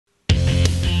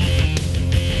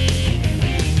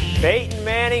Peyton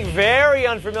Manning, very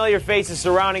unfamiliar faces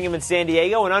surrounding him in San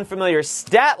Diego, an unfamiliar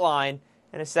stat line,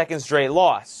 and a second straight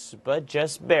loss, but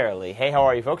just barely. Hey, how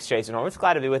are you folks? Jason Horwitz,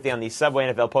 glad to be with you on the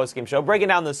Subway NFL postgame show, breaking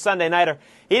down the Sunday Nighter.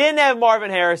 He didn't have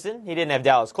Marvin Harrison, he didn't have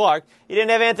Dallas Clark, he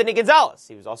didn't have Anthony Gonzalez.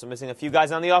 He was also missing a few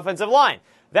guys on the offensive line.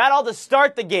 That all to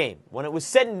start the game. When it was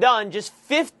said and done, just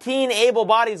 15 able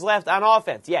bodies left on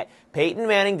offense. Yet, Peyton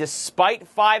Manning, despite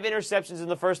 5 interceptions in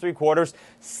the first 3 quarters,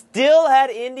 still had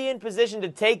Indy in position to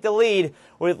take the lead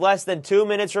with less than 2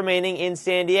 minutes remaining in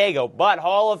San Diego. But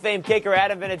Hall of Fame kicker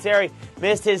Adam Vinatieri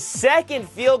missed his second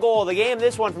field goal of the game,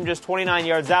 this one from just 29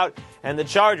 yards out, and the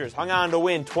Chargers hung on to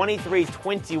win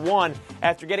 23-21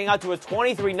 after getting out to a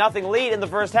 23-0 lead in the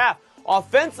first half.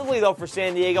 Offensively, though, for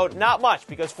San Diego, not much,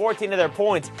 because 14 of their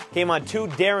points came on 2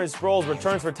 Darren Sproles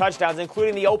returns for touchdowns,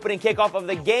 including the opening kickoff of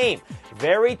the game.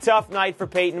 Very tough night for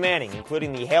Peyton Manning,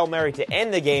 including the Hail Mary to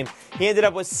end the game. He ended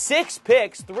up with 6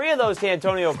 picks, 3 of those to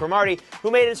Antonio Cromartie, who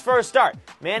made his first start.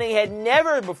 Manning had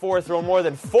never before thrown more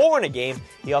than 4 in a game.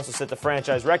 He also set the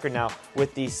franchise record now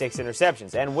with these 6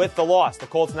 interceptions. And with the loss, the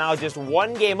Colts now just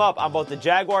 1 game up on both the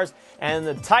Jaguars and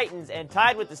the Titans, and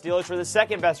tied with the Steelers for the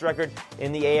second best record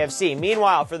in the AFC.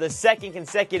 Meanwhile, for the second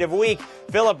consecutive week,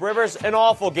 Phillip Rivers, an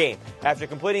awful game. After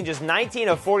completing just 19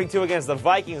 of 42 against the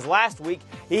Vikings last week,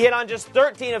 he hit on just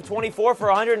 13 of 24 for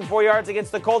 104 yards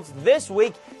against the Colts this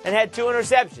week and had 2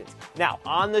 interceptions. Now,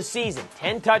 on the season,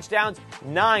 10 touchdowns,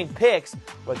 9 picks,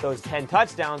 but those 10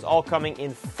 touchdowns all coming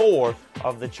in 4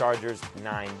 of the Chargers'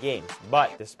 9 games.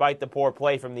 But despite the poor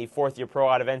play from the 4th-year pro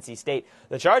out of NC State,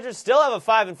 the Chargers still have a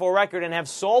 5-4 record and have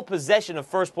sole possession of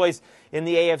first place in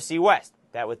the AFC West.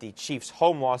 That with the Chiefs'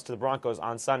 home loss to the Broncos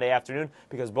on Sunday afternoon,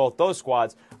 because both those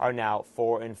squads are now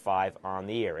 4-5 on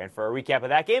the year. And for a recap of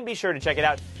that game, be sure to check it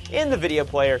out in the video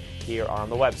player here on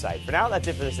the website. For now, that's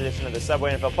it for this edition of the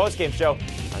Subway NFL postgame show.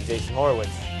 I'm Jason Horwitz.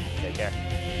 Take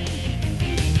care.